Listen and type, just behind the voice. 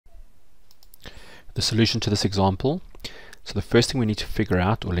The solution to this example. So the first thing we need to figure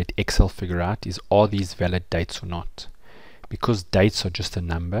out, or let Excel figure out, is are these valid dates or not? Because dates are just a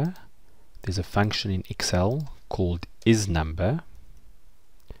number, there's a function in Excel called isNumber,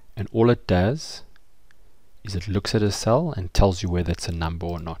 and all it does is it looks at a cell and tells you whether it's a number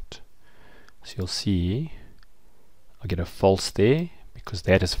or not. So you'll see I get a false there, because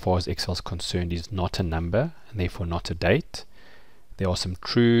that, as far as Excel is concerned, is not a number and therefore not a date. There are some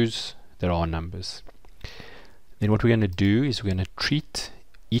trues, there are numbers. Then what we're going to do is we're going to treat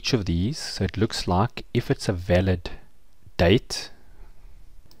each of these so it looks like if it's a valid date,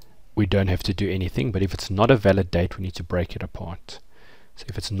 we don't have to do anything, but if it's not a valid date, we need to break it apart. So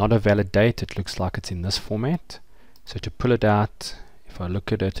if it's not a valid date, it looks like it's in this format. So to pull it out, if I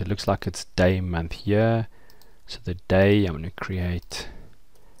look at it, it looks like it's day, month, year. So the day, I'm going to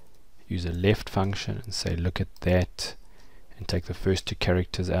use a left function and say look at that, and take the first two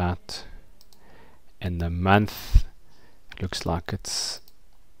characters out. And the month, it looks like it's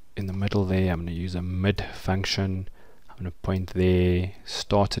in the middle there. I'm going to use a mid function. I'm going to point there,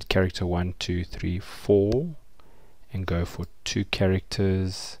 start at character 1, 2, 3, 4, and go for 2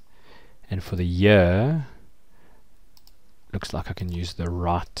 characters. And for the year, looks like I can use the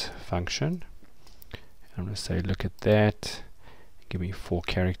right function. I'm going to say look at that, give me 4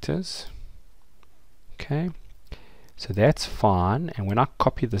 characters. Okay, so that's fine. And when I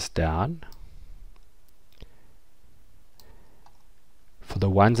copy this down, for the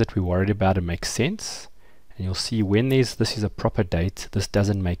ones that we're worried about, it makes sense. And you'll see when this is a proper date, this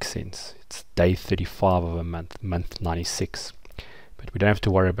doesn't make sense. It's day 35 of a month, month 96. But we don't have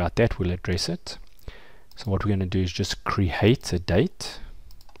to worry about that, we'll address it. So what we're going to do is just create a date.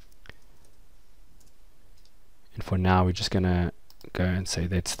 And for now, we're just going to go and say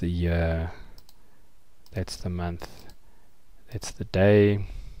that's the year, that's the month, that's the day.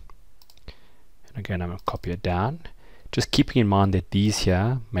 And again, I'm going to copy it down. Just keeping in mind that these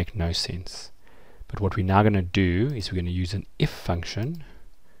here make no sense. But what we're now going to do is we're going to use an if function,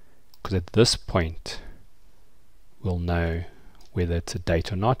 because at this point we'll know whether it's a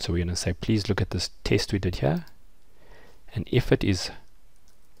date or not. So we're going to say please look at this test we did here, and if it is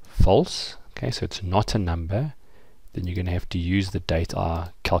false, okay, so it's not a number, then you're going to have to use the date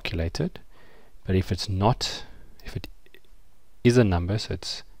I calculated. But if it's not, if it is a number, so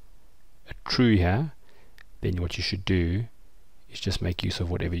it's a true here, then what you should do is just make use of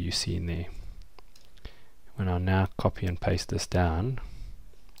whatever you see in there. When I now copy and paste this down,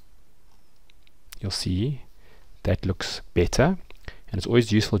 you'll see that looks better. And it's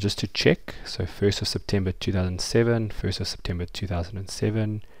always useful just to check. So 1st of September 2007, 1st of September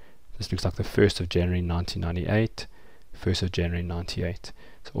 2007. This looks like the 1st of January 1998, 1st of January 98.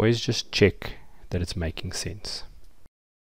 So always just check that it's making sense.